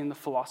theology and the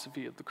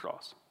philosophy of the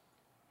cross?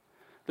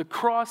 The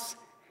cross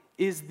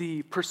is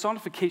the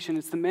personification,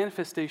 it's the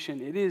manifestation,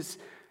 it is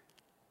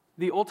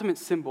the ultimate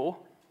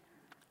symbol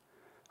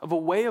of a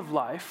way of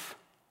life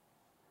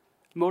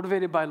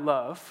motivated by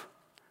love,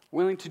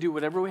 willing to do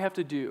whatever we have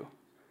to do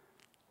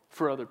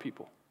for other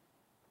people.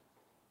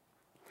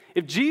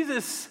 If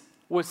Jesus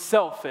was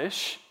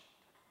selfish,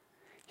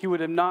 he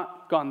would have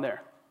not gone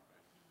there.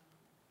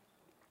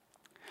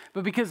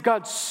 But because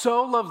God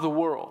so loved the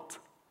world,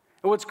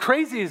 and what's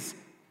crazy is,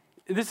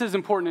 this is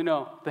important to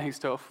know. Thanks,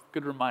 Toph.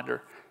 Good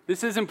reminder.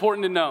 This is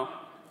important to know.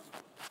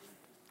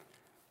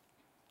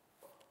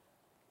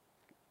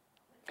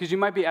 Because you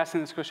might be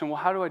asking this question, well,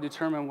 how do I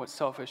determine what's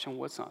selfish and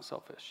what's not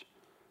selfish?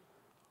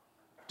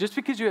 Just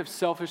because you have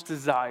selfish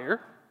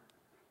desire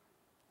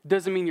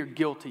doesn't mean you're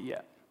guilty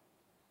yet.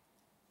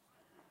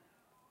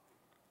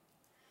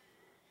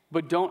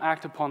 But don't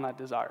act upon that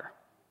desire.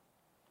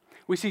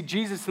 We see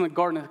Jesus in the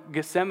Garden of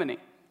Gethsemane.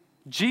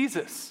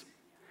 Jesus.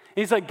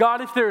 He's like,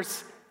 God, if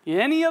there's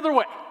any other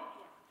way,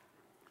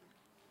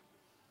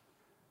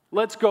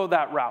 let's go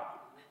that route.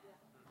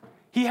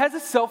 He has a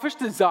selfish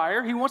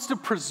desire. He wants to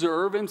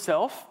preserve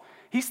himself.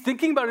 He's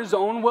thinking about his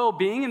own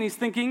well-being, and he's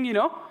thinking,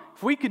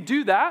 if we could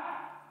do that,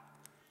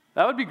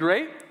 that would be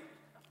great,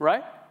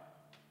 right?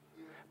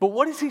 But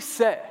what does he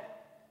say?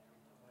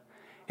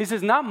 He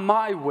says, not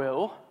my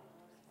will,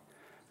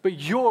 but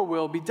your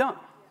will be done.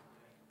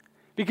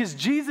 Because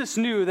Jesus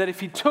knew that if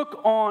he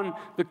took on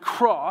the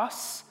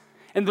cross,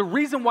 and the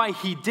reason why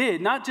he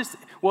did,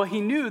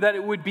 he knew that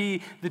it would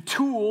be the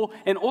tool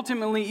and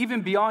ultimately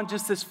even beyond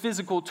just this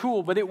physical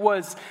tool, but it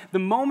was the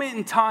moment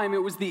in time,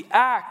 it was the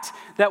act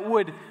that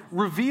would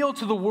reveal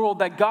to the world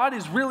that God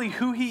is really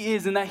who he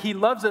is and that he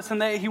loves us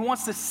and that he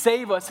wants to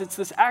save us. It's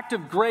this act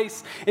of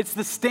grace. It's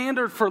the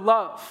standard for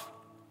love.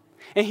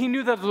 And he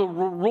knew that the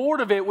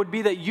reward of it would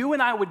be that you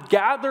and I would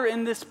gather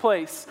in this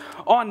place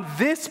on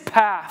this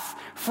path,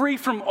 free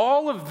from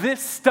all of this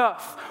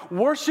stuff,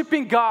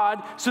 worshiping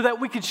God so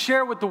that we could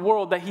share with the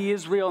world that he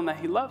is real and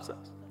that he loves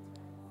us.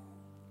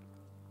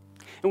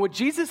 And what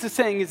Jesus is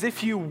saying is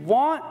if you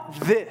want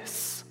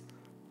this,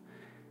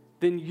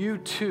 then you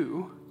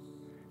too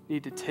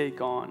need to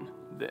take on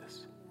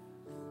this.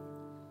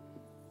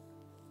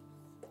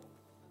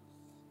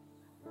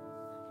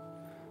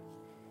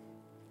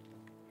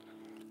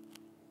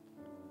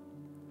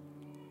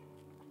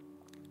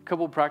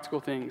 Couple of practical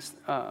things.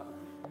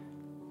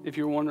 If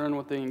you're wondering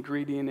what the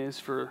ingredient is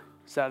for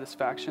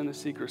satisfaction, the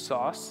secret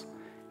sauce,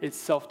 it's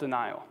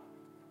self-denial.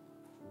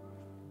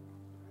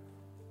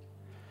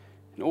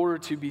 In order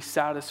to be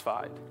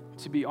satisfied,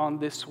 to be on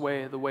this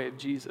way, the way of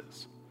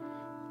Jesus,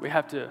 we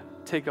have to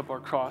take up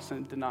our cross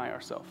and deny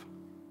ourselves.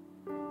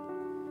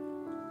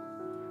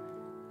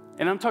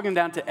 And I'm talking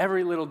down to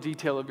every little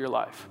detail of your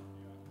life.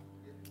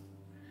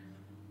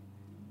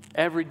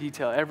 Every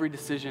detail, every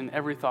decision,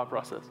 every thought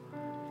process.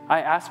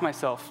 I ask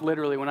myself,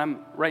 literally, when I'm,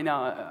 right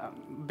now, a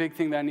big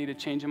thing that I need to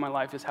change in my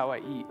life is how I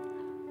eat.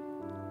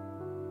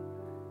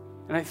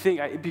 And I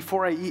think,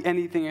 before I eat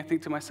anything, I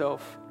think to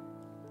myself,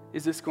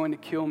 is this going to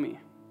kill me?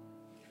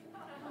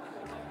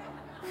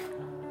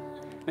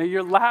 Now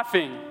you're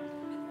laughing,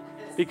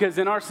 because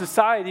in our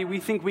society, we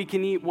think we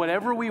can eat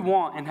whatever we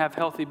want and have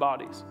healthy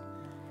bodies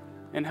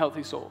and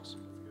healthy souls.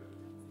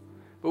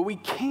 But we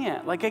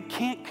can't. I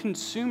can't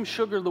consume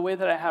sugar the way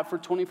that I have for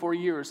 24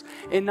 years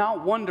and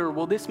not wonder,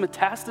 will this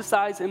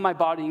metastasize in my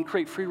body and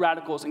create free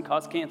radicals and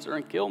cause cancer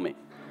and kill me?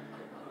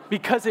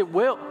 Because it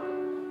will.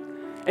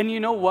 And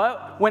you know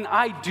what? When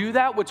I do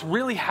that, what's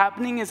really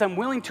happening is I'm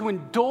willing to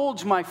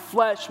indulge my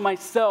flesh,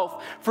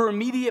 myself, for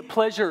immediate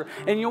pleasure.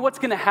 And you know what's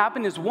going to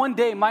happen is one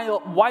day my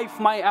wife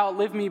might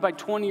outlive me by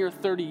 20 or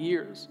 30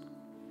 years.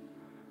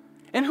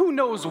 And who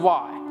knows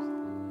why?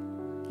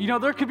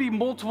 There could be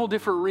multiple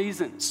different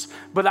reasons,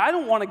 but I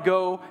don't want to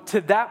go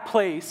to that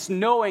place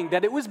knowing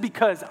that it was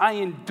because I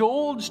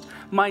indulged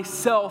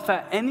myself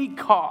at any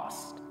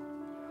cost.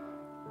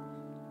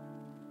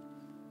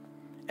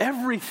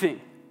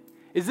 Everything.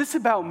 Is this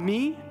about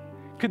me?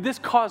 Could this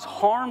cause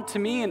harm to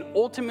me and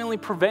ultimately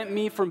prevent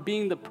me from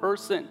being the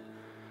person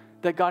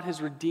that God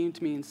has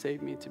redeemed me and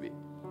saved me to be?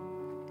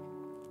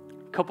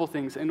 A couple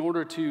things in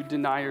order to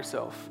deny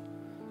yourself.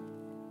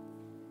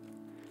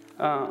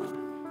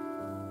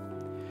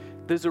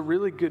 There's a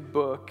really good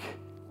book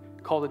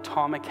called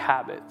Atomic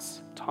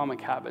Habits.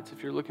 Atomic Habits.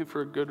 If you're looking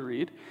for a good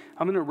read,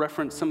 I'm going to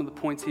reference some of the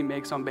points he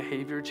makes on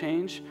behavior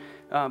change.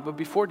 But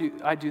before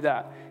I do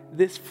that,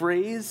 this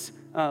phrase,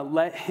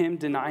 let him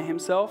deny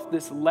himself,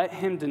 this let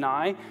him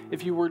deny,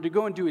 if you were to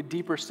go and do a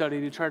deeper study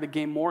to try to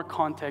gain more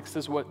context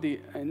as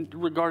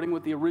regarding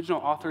what the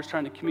original author is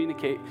trying to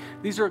communicate,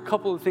 these are a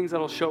couple of things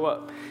that'll show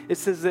up. It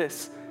says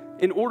this: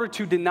 in order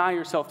to deny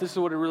yourself, this is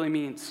what it really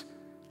means.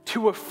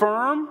 To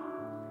affirm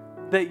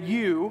that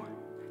you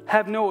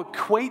have no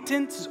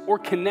acquaintance or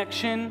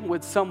connection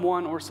with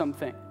someone or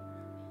something.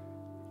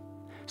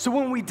 So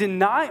when we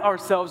deny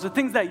ourselves the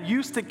things that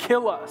used to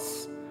kill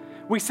us,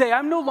 we say,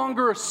 I'm no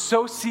longer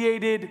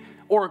associated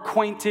or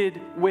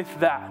acquainted with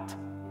that.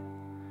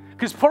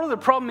 Because part of the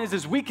problem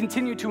is we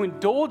continue to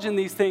indulge in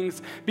these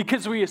things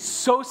because we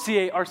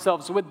associate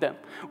ourselves with them,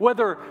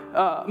 whether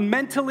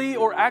mentally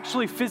or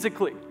actually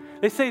physically.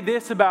 They say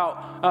this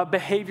about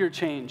behavior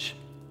change.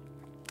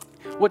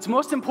 What's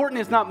most important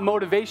is not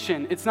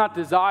motivation, it's not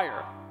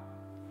desire.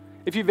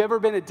 If you've ever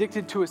been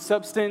addicted to a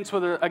substance,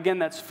 whether, again,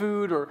 that's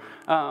food or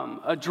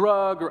a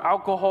drug or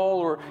alcohol,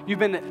 or you've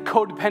been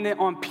codependent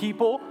on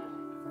people,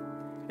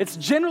 it's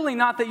generally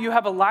not that you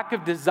have a lack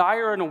of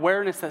desire and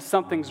awareness that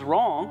something's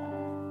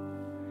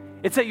wrong.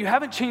 It's that you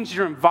haven't changed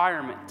your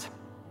environment.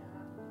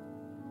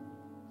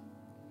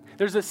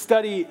 There's a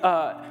study,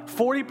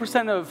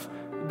 40% of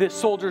the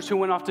soldiers who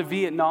went off to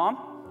Vietnam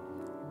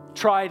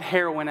tried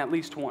heroin at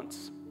least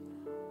once.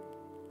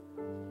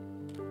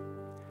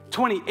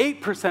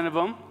 28% of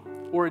them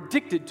were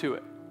addicted to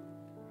it.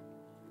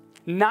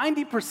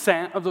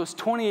 90% of those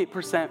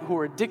 28% who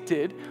were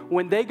addicted,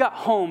 when they got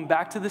home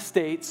back to the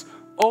States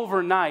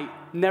overnight,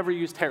 never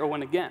used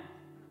heroin again.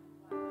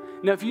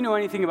 Now, if you know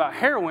anything about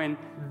heroin,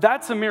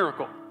 that's a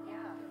miracle.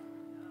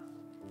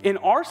 In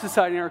our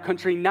society, in our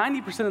country,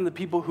 90% of the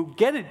people who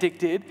get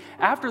addicted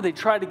after they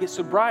try to get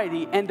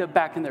sobriety end up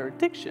back in their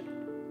addiction.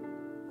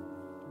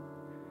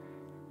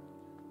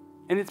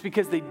 And it's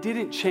because they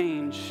didn't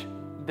change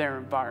their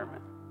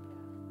environment.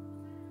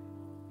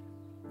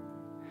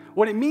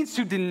 What it means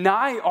to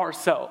deny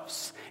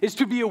ourselves is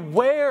to be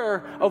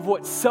aware of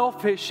what's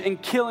selfish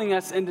and killing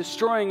us and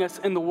destroying us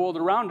in the world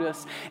around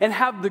us, and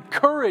have the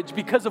courage,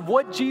 because of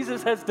what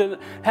Jesus has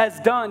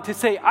done, to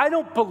say, I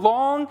don't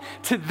belong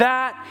to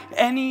that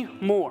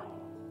anymore.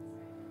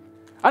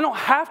 I don't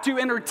have to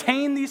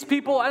entertain these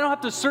people. I don't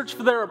have to search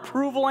for their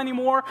approval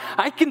anymore.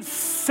 I can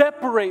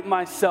separate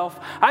myself.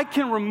 I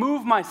can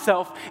remove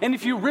myself. And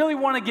if you really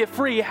want to get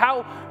free,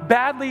 how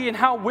badly and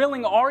how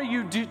willing are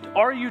you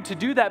to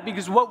do that?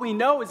 Because what we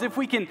know is if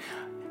we can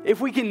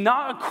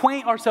not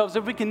acquaint ourselves,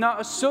 if we can not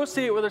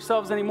associate with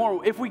ourselves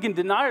anymore, if we can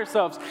deny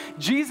ourselves,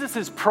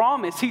 Jesus'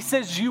 promise, he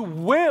says you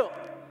will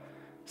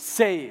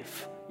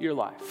save your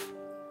life.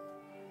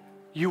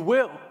 You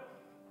will.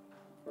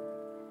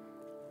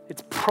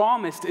 It's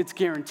promised, it's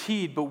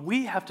guaranteed, but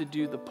we have to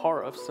do the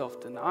part of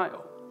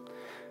self-denial.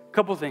 A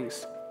couple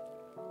things.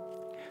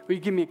 Will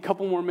you give me a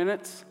couple more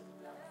minutes?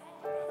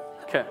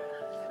 Okay.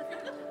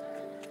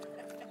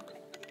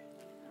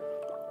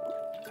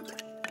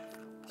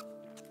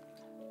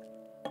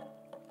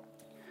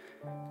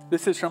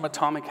 This is from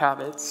Atomic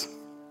Habits.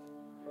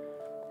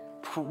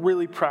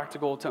 Really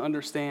practical to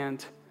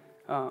understand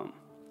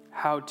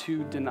how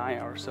to deny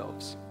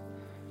ourselves.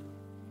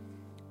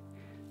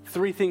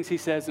 3 things he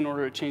says in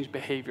order to change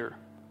behavior,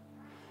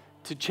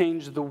 to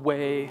change the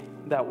way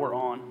that we're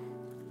on.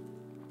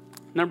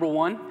 Number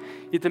 1,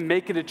 you have to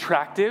make it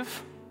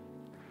attractive.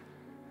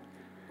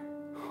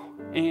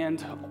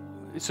 And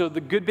so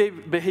the good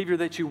behavior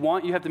that you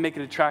want, you have to make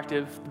it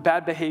attractive. The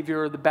bad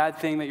behavior, or the bad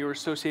thing that you're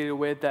associated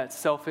with, that's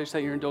selfish,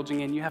 that you're indulging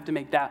in, you have to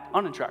make that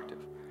unattractive.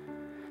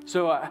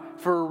 So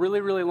for a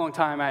really, really long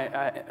time,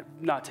 I'm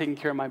not taking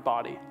care of my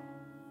body.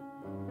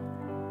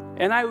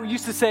 And I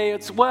used to say,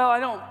 I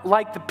don't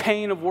like the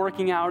pain of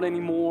working out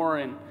anymore,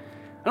 and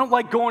I don't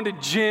like going to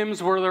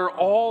gyms where there are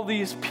all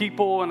these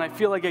people and I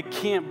feel like I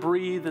can't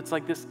breathe. It's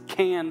like this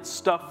canned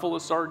stuff full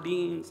of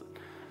sardines.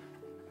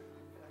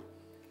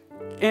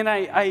 And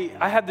I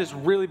had this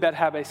really bad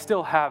habit. I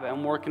still have it.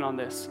 I'm working on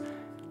this.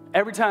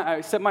 Every time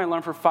I set my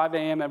alarm for 5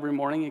 a.m. every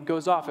morning, it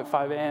goes off at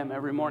 5 a.m.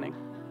 every morning.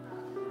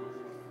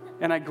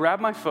 And I grab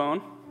my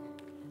phone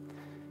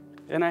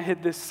and I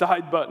hit this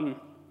side button,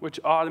 which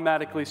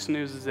automatically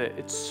snoozes it.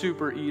 It's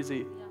super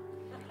easy.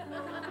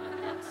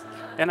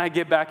 And I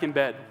get back in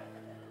bed.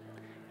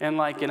 And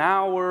like an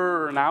hour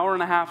or an hour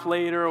and a half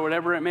later, or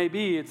whatever it may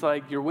be, it's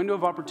like your window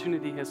of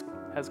opportunity has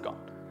gone.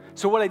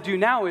 So what I do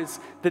now is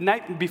the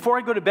night before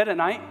I go to bed at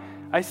night,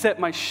 I set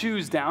my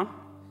shoes down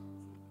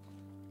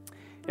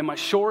and my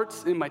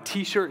shorts and my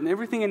t-shirt and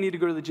everything I need to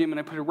go to the gym, and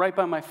I put it right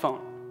by my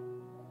phone.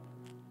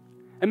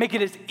 I make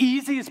it as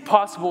easy as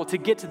possible to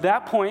get to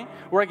that point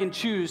where I can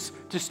choose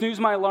to snooze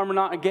my alarm or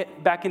not and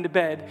get back into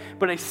bed,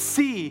 but I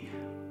see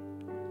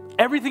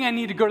everything I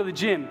need to go to the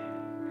gym.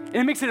 And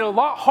it makes it a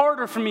lot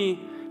harder for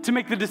me to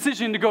make the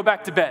decision to go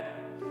back to bed.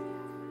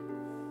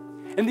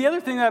 And the other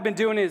thing that I've been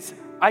doing is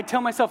I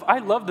tell myself I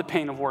love the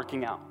pain of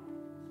working out.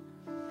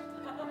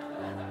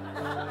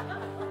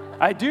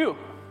 I do.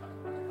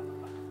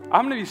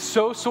 I'm going to be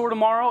so sore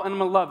tomorrow, and I'm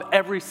going to love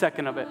every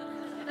second of it.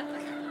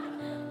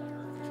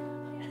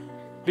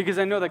 Because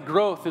I know that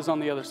growth is on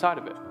the other side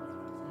of it.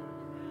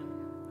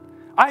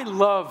 I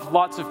love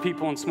lots of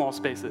people in small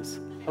spaces.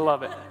 I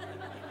love it.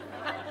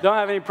 Don't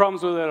have any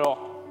problems with it at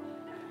all.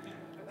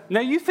 Now,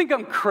 you think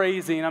I'm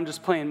crazy and I'm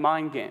just playing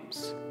mind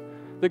games.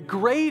 The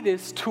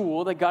greatest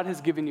tool that God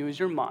has given you is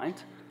your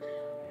mind.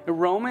 In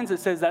Romans, it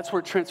says that's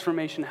where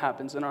transformation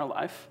happens in our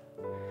life.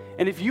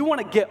 And if you want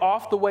to get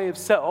off the way of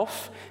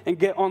self and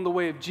get on the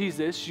way of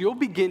Jesus, you'll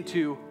begin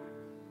to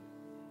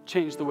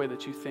change the way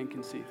that you think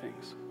and see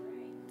things.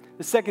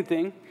 The second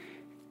thing,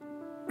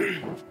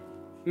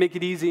 make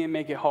it easy and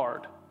make it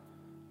hard.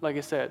 Like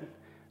I said,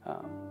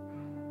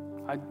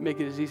 I make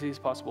it as easy as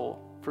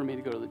possible for me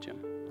to go to the gym.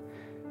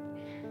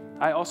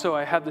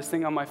 I have this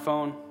thing on my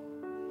phone.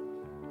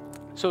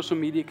 Social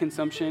media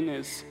consumption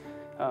is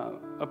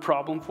a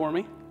problem for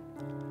me.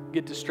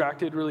 Get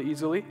distracted really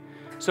easily.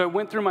 So I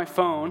went through my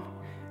phone.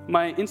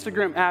 My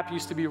Instagram app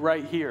used to be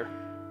right here.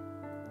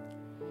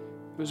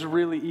 It was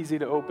really easy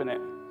to open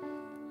it.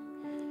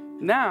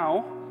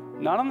 Now,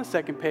 not on the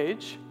second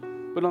page,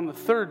 but on the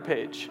third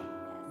page.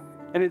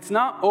 And it's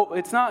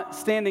not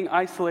standing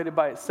isolated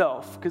by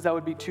itself, because that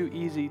would be too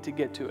easy to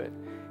get to it.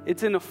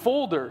 It's in a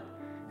folder,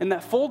 and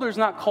that folder is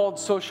not called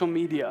social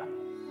media.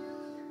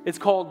 It's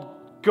called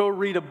go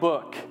read a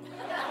book.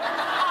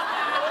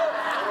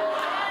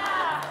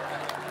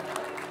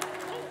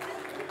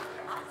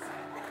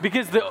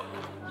 Because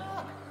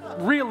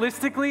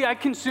realistically, I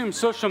consume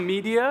social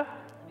media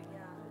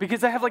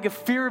because I have like a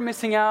fear of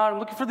missing out. I'm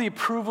looking for the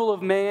approval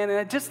of man, and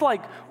I just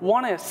like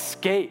want to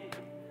escape.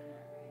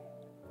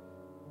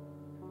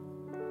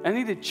 I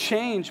need to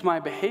change my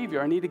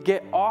behavior. I need to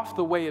get off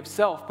the way of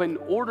self. But in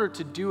order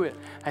to do it,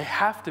 I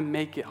have to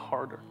make it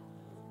harder.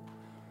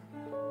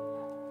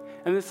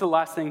 And this is the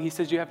last thing. He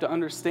says you have to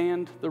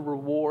understand the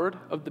reward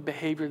of the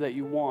behavior that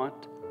you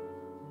want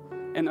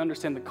and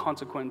understand the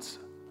consequence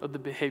of the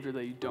behavior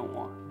that you don't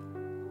want.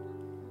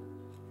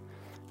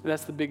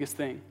 That's the biggest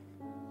thing.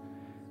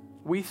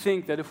 We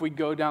think that if we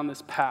go down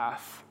this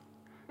path,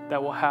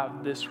 that we'll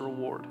have this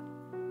reward.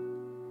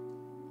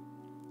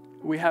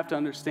 We have to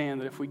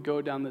understand that if we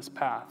go down this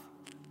path,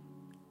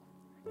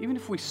 even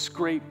if we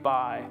scrape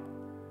by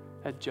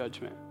at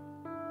judgment,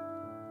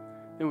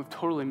 then we've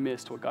totally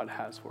missed what God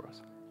has for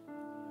us.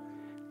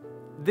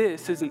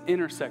 This is an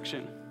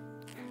intersection.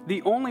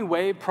 The only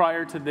way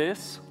prior to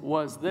this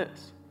was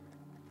this.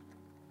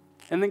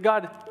 And then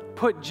God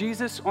put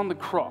Jesus on the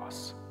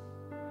cross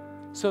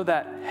so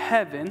that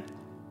heaven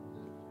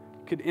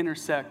could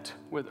intersect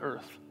with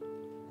earth.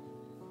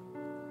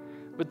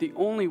 But the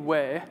only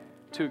way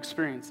to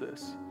experience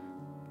this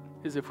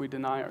is if we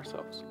deny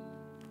ourselves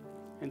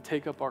and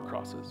take up our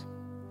crosses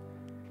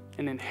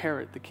and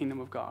inherit the kingdom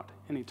of God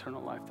and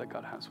eternal life that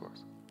God has for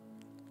us.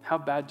 How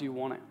bad do you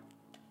want it?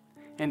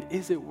 And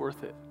is it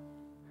worth it?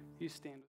 You stand.